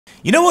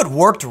You know what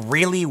worked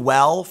really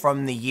well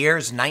from the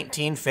years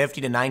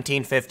 1950 to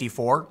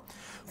 1954?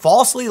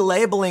 Falsely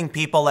labeling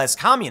people as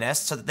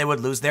communists so that they would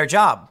lose their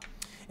job.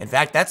 In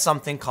fact, that's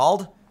something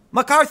called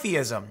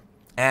McCarthyism.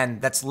 And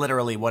that's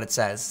literally what it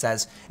says. It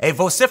says, a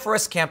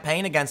vociferous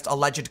campaign against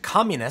alleged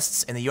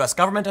communists in the U.S.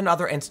 government and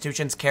other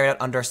institutions carried out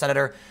under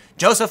Senator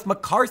Joseph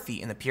McCarthy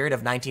in the period of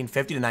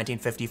 1950 to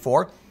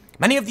 1954.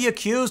 Many of the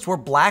accused were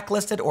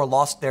blacklisted or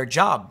lost their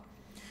job,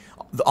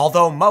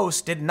 although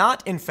most did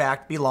not, in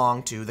fact,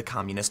 belong to the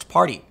Communist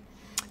Party.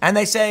 And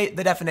they say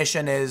the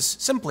definition is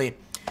simply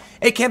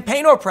a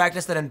campaign or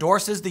practice that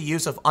endorses the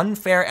use of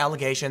unfair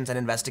allegations and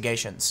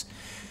investigations.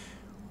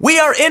 We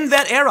are in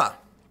that era,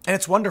 and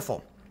it's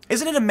wonderful.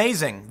 Isn't it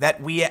amazing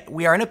that we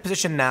are in a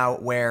position now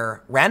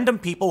where random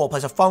people will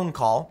place a phone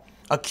call,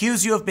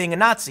 accuse you of being a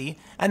Nazi,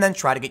 and then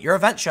try to get your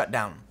event shut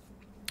down?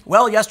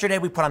 Well, yesterday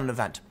we put on an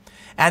event,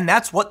 and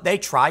that's what they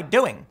tried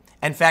doing.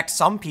 In fact,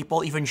 some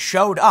people even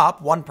showed up,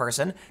 one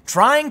person,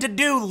 trying to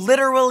do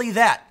literally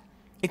that.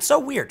 It's so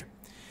weird.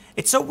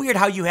 It's so weird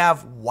how you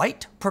have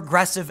white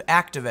progressive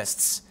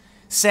activists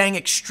saying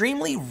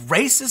extremely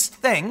racist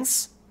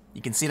things,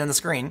 you can see it on the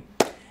screen,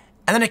 and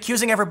then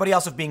accusing everybody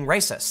else of being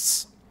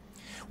racists.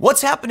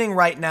 What's happening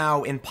right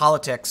now in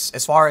politics,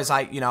 as far as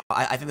I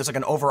think there's like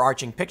an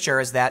overarching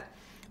picture, is that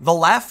the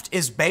left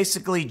is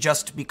basically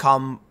just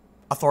become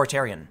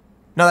authoritarian.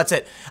 No, that's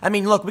it. I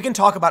mean, look, we can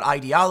talk about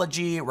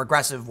ideology,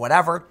 regressive,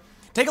 whatever.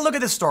 Take a look at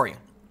this story.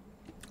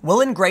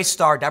 Will and Grace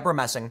star Deborah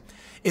Messing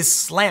is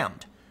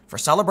slammed for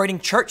celebrating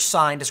church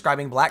sign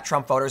describing black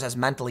Trump voters as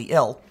mentally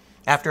ill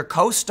after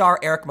co-star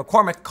Eric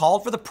McCormick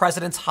called for the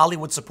president's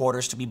Hollywood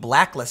supporters to be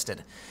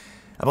blacklisted.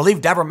 I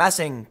believe Deborah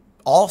Messing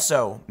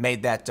also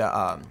made that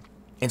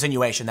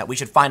insinuation that we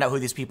should find out who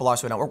these people are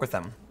so we don't work with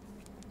them.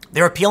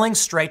 They're appealing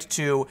straight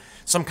to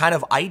some kind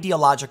of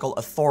ideological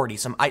authority.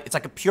 It's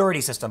like a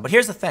purity system. But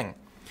here's the thing.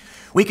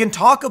 We can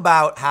talk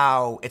about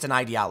how it's an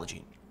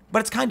ideology, but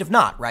it's kind of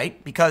not,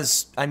 right?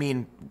 Because, I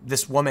mean,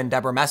 this woman,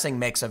 Deborah Messing,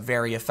 makes a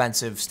very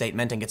offensive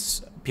statement and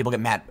people get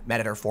mad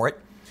at her for it.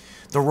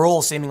 The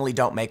rules seemingly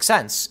don't make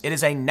sense. It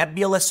is a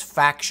nebulous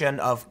faction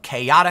of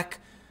chaotic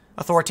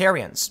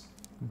authoritarians.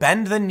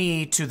 Bend the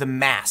knee to the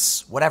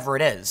mass, whatever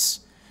it is.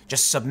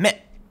 Just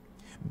submit.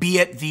 Be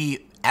it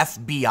the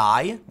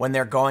FBI when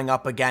they're going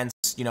up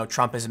against,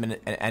 Trump and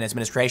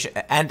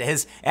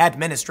his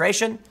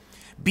administration.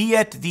 Be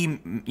it the,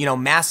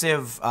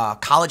 massive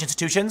college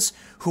institutions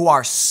who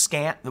are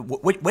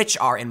which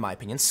are, in my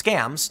opinion,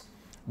 scams,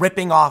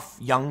 ripping off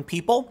young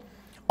people.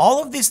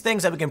 All of these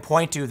things that we can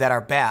point to that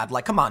are bad.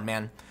 Like, come on,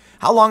 man.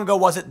 How long ago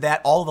was it that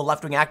all of the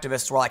left-wing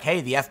activists were like,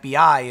 hey, the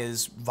FBI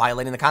is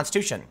violating the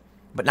Constitution?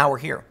 But now we're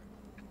here.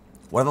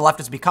 What are the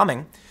leftists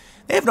becoming?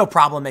 They have no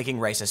problem making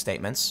racist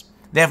statements.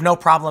 They have no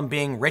problem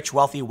being rich,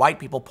 wealthy, white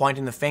people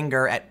pointing the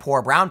finger at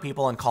poor brown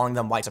people and calling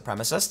them white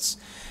supremacists.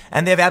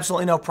 And they have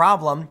absolutely no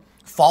problem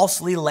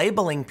falsely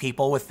labeling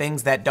people with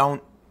things that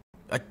don't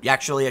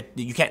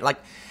you can't, like,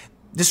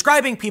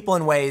 describing people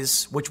in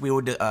ways which we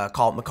would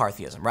call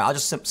McCarthyism, right? I'll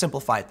just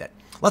simplify it that.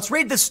 Let's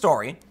read this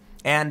story,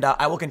 and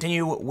I will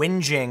continue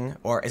whinging,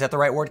 or is that the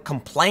right word?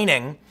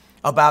 Complaining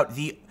about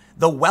the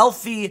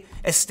wealthy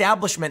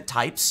establishment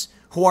types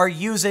who are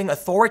using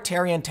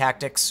authoritarian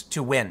tactics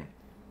to win.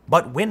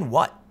 But win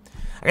what?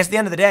 I guess at the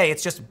end of the day,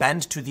 it's just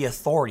bend to the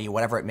authority,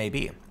 whatever it may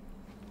be.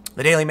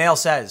 The Daily Mail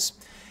says,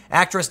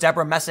 actress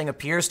Deborah Messing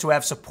appears to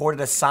have supported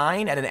a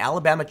sign at an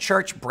Alabama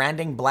church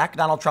branding black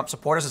Donald Trump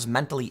supporters as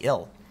mentally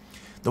ill.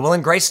 The Will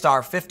and Grace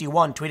star,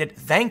 51, tweeted,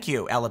 "Thank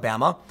you,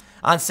 Alabama,"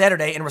 on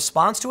Saturday in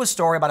response to a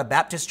story about a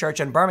Baptist church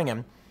in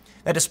Birmingham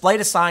that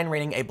displayed a sign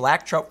reading a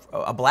black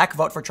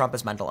vote for Trump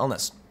is mental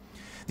illness.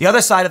 The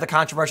other side of the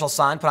controversial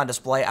sign put on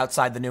display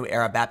outside the New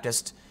Era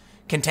Baptist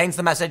contains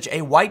the message,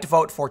 "A white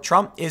vote for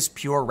Trump is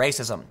pure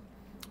racism."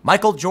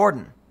 Michael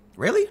Jordan,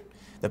 really?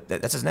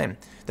 That's his name.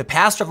 The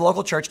pastor of the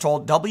local church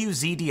told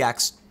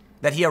WZDX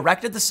that he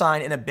erected the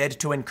sign in a bid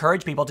to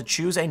encourage people to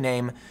choose a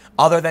name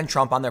other than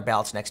Trump on their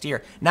ballots next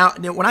year. Now,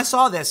 when I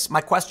saw this,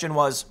 my question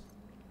was,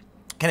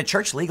 can a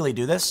church legally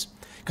do this?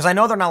 Because I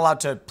know they're not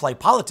allowed to play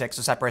politics,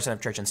 the separation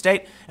of church and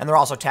state, and they're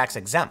also tax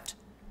exempt.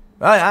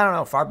 Well, I don't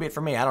know. Far be it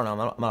from me. I don't know. I'm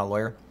not a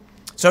lawyer.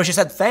 So she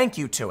said thank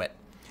you to it.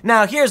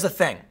 Now, here's the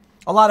thing.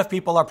 A lot of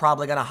people are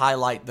probably going to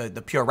highlight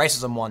the pure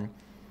racism one,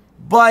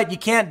 but you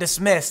can't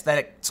dismiss that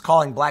it's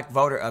calling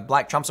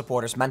black Trump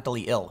supporters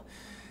mentally ill.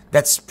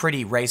 That's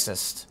pretty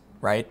racist,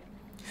 right?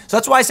 So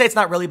that's why I say it's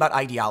not really about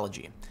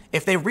ideology.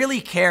 If they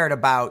really cared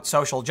about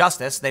social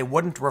justice, they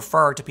wouldn't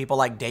refer to people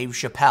like Dave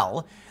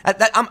Chappelle.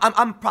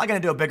 I'm probably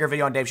going to do a bigger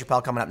video on Dave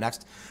Chappelle coming up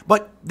next,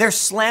 but they're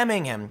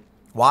slamming him.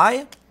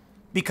 Why?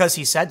 Because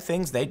he said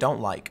things they don't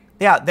like.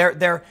 Yeah,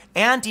 their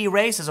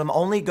anti-racism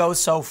only goes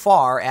so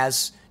far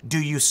as, do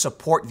you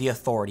support the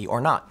authority or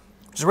not?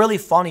 It's really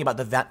funny about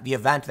the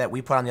event that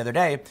we put on the other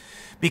day,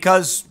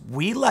 because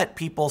we let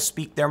people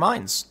speak their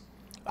minds.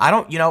 I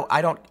don't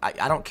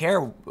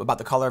care about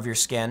the color of your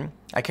skin.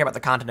 I care about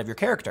the content of your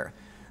character.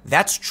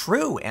 That's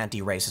true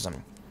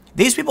anti-racism.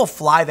 These people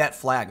fly that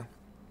flag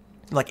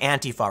like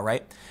Antifa,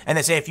 right? And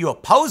they say, if you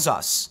oppose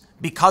us,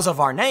 because of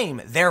our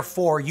name.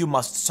 Therefore, you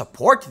must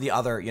support the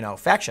other,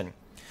 faction.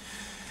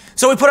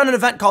 So we put on an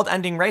event called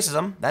Ending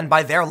Racism. Then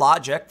by their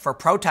logic, for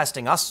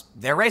protesting us,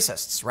 they're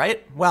racists,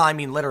 right? Well, I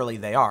mean, literally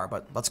they are,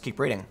 but let's keep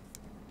reading.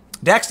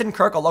 Daxton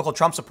Kirk, a local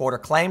Trump supporter,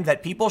 claimed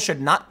that people should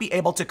not be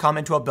able to come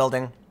into a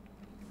building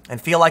and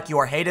feel like you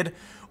are hated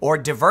or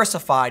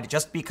diversified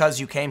just because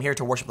you came here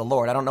to worship the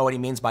Lord. I don't know what he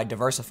means by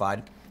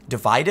diversified.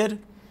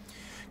 Divided?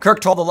 Kirk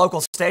told the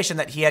local station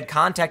that he had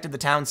contacted the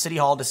town city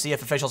hall to see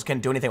if officials can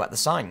do anything about the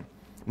sign.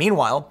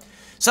 Meanwhile,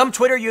 some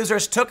Twitter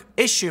users took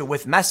issue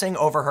with Messing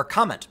over her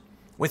comment,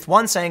 with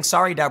one saying,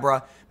 "Sorry,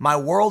 Deborah, my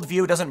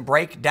worldview doesn't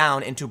break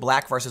down into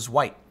black versus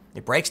white.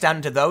 It breaks down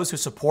into those who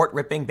support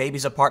ripping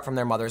babies apart from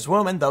their mother's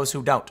womb and those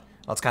who don't."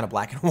 Well, it's kind of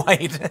black and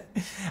white.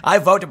 "I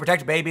vote to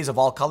protect babies of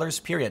all colors,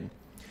 period."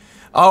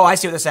 Oh, I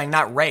see what they're saying,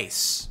 not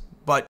race.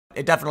 But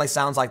it definitely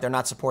sounds like they're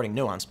not supporting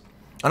nuance.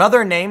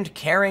 Another named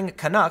Caring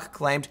Canuck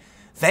claimed,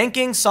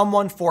 "Thanking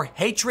someone for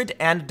hatred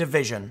and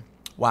division."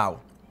 Wow.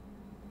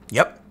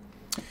 Yep.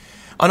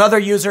 Another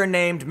user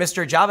named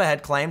Mr.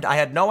 Javahead claimed, "I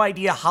had no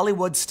idea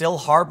Hollywood still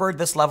harbored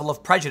this level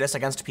of prejudice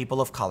against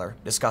people of color.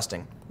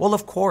 Disgusting." Well,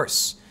 of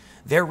course.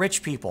 They're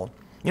rich people.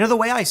 The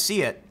way I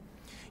see it,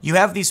 you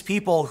have these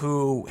people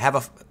who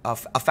have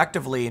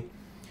effectively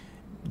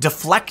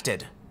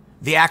deflected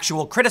the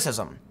actual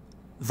criticism,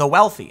 the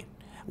wealthy.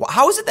 Well,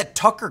 how is it that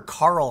Tucker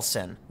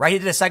Carlson, right? He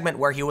did a segment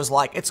where he was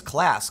like, "It's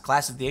class.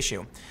 Class is the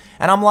issue."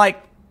 And I'm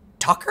like,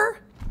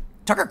 Tucker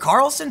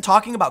Carlson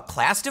talking about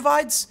class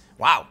divides?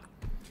 Wow.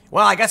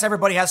 Well, I guess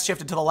everybody has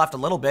shifted to the left a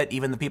little bit,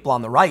 even the people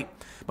on the right.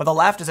 But the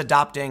left is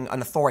adopting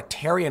an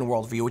authoritarian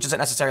worldview, which isn't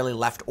necessarily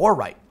left or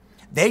right.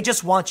 They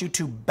just want you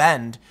to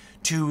bend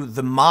to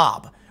the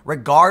mob,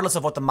 regardless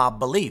of what the mob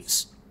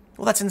believes.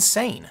 Well, that's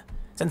insane.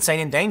 It's insane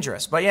and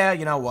dangerous. But yeah,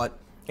 you know what?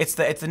 It's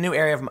the new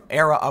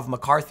era of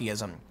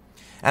McCarthyism.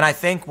 And I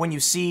think when you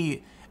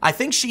see, I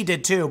think she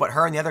did too, but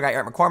her and the other guy,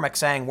 Eric McCormick,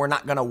 saying we're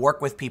not going to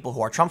work with people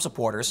who are Trump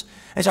supporters,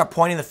 they start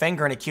pointing the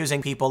finger and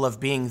accusing people of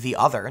being the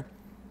other.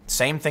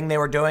 Same thing they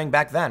were doing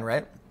back then,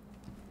 right?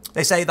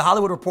 They say The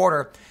Hollywood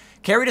Reporter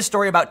carried a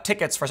story about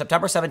tickets for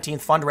September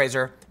 17th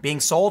fundraiser being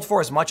sold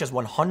for as much as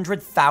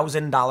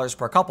 $100,000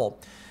 per couple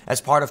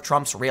as part of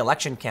Trump's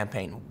re-election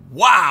campaign.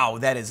 Wow,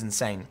 that is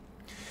insane.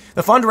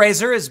 The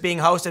fundraiser is being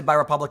hosted by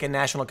Republican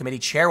National Committee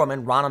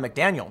Chairwoman Ronna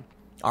McDaniel,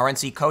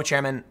 RNC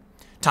co-chairman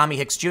Tommy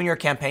Hicks Jr.,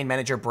 campaign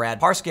manager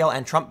Brad Parscale,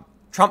 and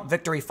Trump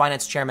Victory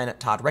Finance Chairman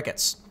Todd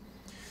Ricketts.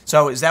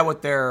 So is that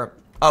what they're...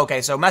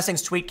 Okay, so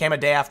Messing's tweet came a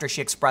day after she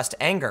expressed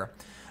anger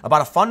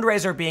about a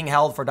fundraiser being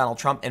held for Donald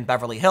Trump in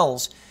Beverly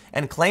Hills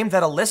and claimed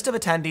that a list of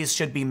attendees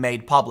should be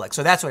made public.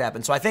 So that's what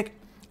happened. So I think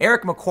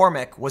Eric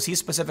McCormick, was he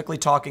specifically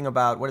talking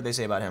about, what did they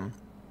say about him?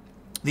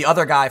 The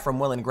other guy from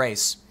Will and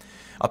Grace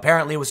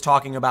apparently was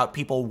talking about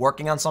people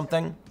working on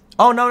something.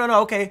 Oh,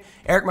 no, okay.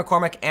 Eric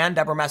McCormick and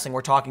Deborah Messing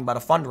were talking about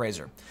a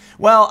fundraiser.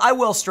 Well, I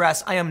will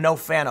stress, I am no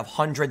fan of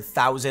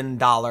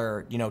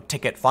 $100,000,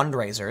 ticket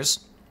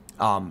fundraisers.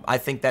 I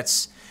think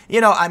that's,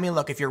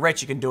 look, if you're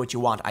rich, you can do what you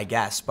want, I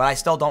guess. But I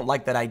still don't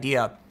like that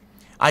idea.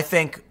 I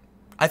think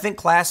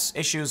class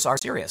issues are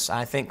serious.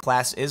 I think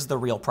class is the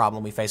real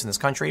problem we face in this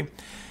country.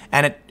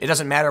 And it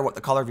doesn't matter what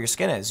the color of your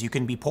skin is. You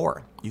can be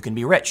poor. You can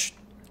be rich.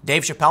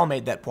 Dave Chappelle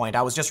made that point.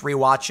 I was just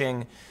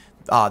rewatching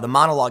the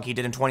monologue he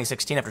did in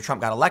 2016 after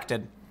Trump got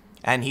elected.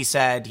 And he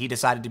said he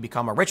decided to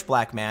become a rich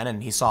black man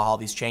and he saw all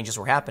these changes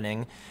were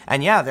happening.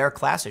 And yeah, there are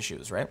class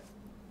issues, right?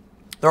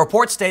 The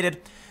report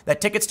stated that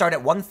tickets start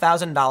at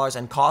 $1,000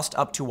 and cost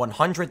up to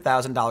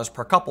 $100,000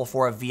 per couple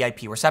for a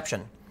VIP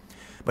reception.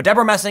 But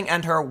Deborah Messing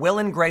and her Will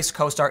and Grace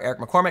co-star Eric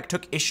McCormick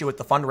took issue with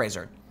the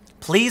fundraiser.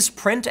 "Please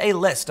print a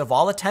list of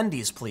all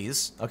attendees,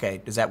 please."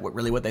 Okay, is that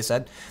really what they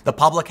said? "The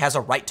public has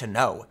a right to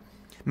know."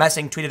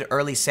 Messing tweeted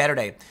early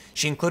Saturday.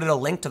 She included a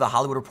link to the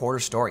Hollywood Reporter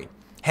story.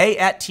 "Hey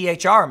at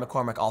THR,"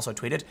 McCormick also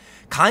tweeted,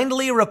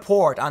 "kindly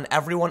report on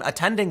everyone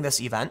attending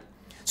this event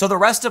so the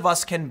rest of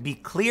us can be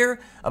clear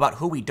about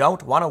who we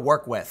don't want to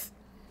work with."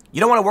 You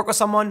don't want to work with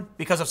someone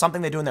because of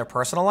something they do in their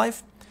personal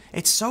life?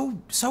 It's so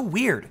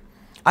weird.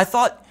 I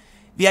thought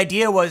the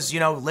idea was,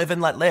 live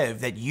and let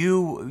live, that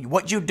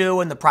what you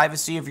do in the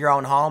privacy of your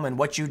own home and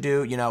what you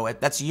do,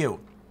 that's you.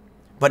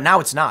 But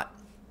now it's not.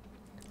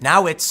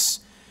 Now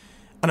it's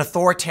an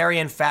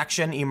authoritarian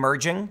faction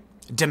emerging,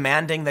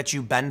 demanding that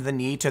you bend the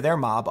knee to their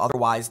mob,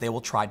 otherwise they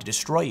will try to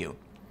destroy you.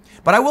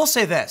 But I will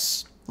say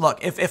this. Look,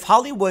 if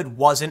Hollywood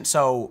wasn't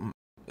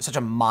such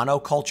a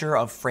monoculture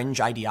of fringe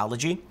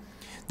ideology,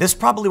 this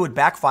probably would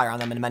backfire on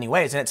them in many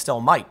ways, and it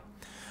still might.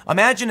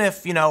 Imagine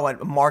if, a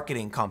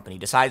marketing company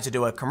decides to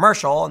do a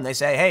commercial and they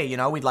say, "Hey,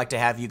 we'd like to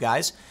have you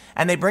guys."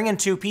 And they bring in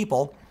two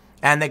people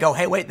and they go,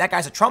 "Hey, wait, that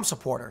guy's a Trump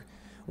supporter."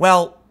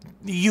 Well,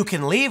 you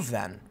can leave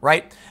then,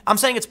 right? I'm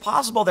saying it's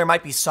possible there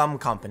might be some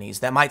companies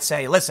that might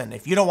say, "Listen,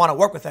 if you don't want to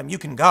work with them, you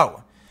can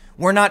go.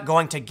 We're not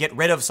going to get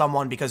rid of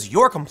someone because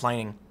you're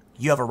complaining.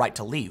 You have a right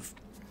to leave."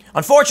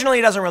 Unfortunately,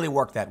 it doesn't really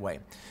work that way.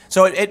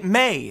 So it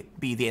may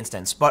be the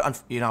instance,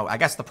 but, I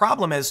guess the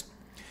problem is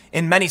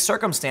in many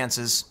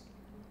circumstances,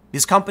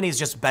 these companies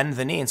just bend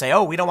the knee and say,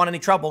 "Oh, we don't want any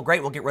trouble.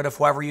 Great, we'll get rid of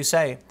whoever you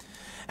say."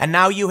 And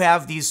now you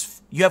have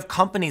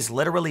companies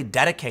literally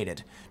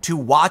dedicated to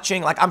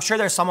watching, like I'm sure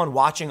there's someone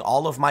watching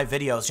all of my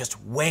videos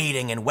just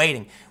waiting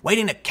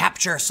to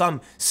capture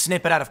some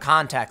snippet out of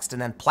context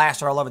and then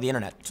plaster all over the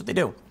internet. That's what they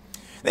do.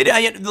 They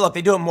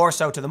do it more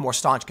so to the more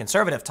staunch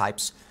conservative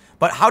types.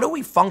 But how do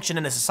we function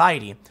in a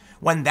society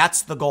when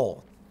that's the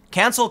goal?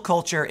 Cancel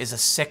culture is a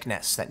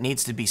sickness that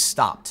needs to be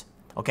stopped.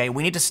 Okay,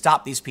 we need to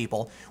stop these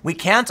people. We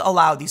can't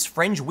allow these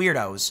fringe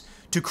weirdos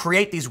to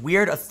create these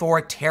weird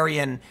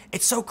authoritarian,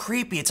 it's so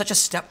creepy. It's such a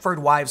Stepford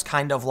Wives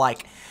kind of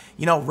like,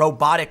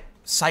 robotic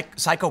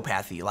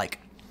psychopathy. Like,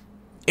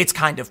 it's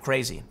kind of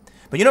crazy.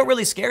 But what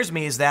really scares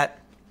me is that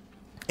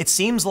it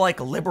seems like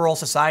liberal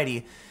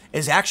society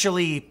is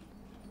actually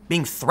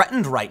being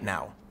threatened right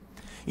now.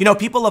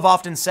 People have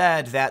often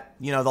said that,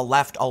 the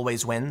left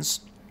always wins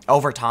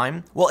over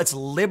time. Well, it's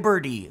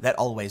liberty that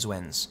always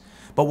wins.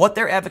 But what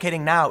they're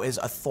advocating now is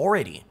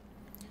authority.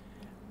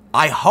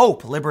 I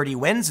hope liberty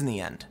wins in the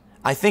end.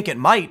 I think it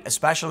might,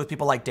 especially with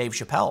people like Dave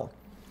Chappelle.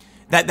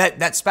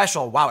 That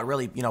special, wow, it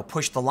really,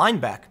 pushed the line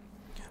back.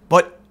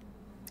 But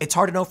it's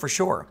hard to know for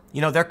sure.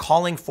 They're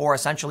calling for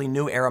essentially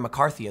new era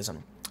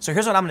McCarthyism. So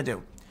here's what I'm going to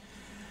do.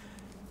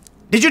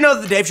 Did you know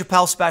that the Dave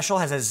Chappelle special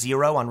has a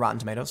 0 on Rotten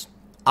Tomatoes?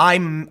 I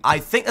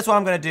think that's what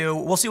I'm going to do.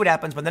 We'll see what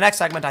happens. But the next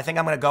segment, I think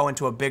I'm going to go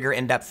into a bigger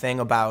in-depth thing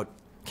about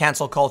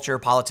cancel culture,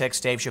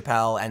 politics, Dave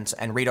Chappelle,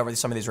 and read over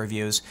some of these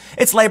reviews.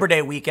 It's Labor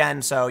Day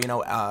weekend, so,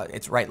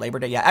 it's right, Labor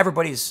Day. Yeah,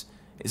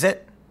 is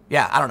it?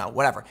 Yeah, I don't know,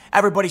 whatever.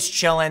 Everybody's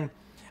chilling.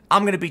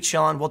 I'm going to be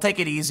chilling. We'll take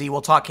it easy.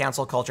 We'll talk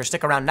cancel culture.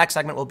 Stick around. Next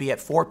segment will be at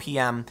 4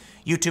 p.m.,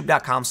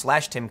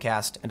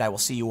 youtube.com/Timcast, and I will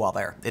see you all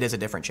there. It is a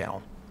different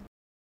channel.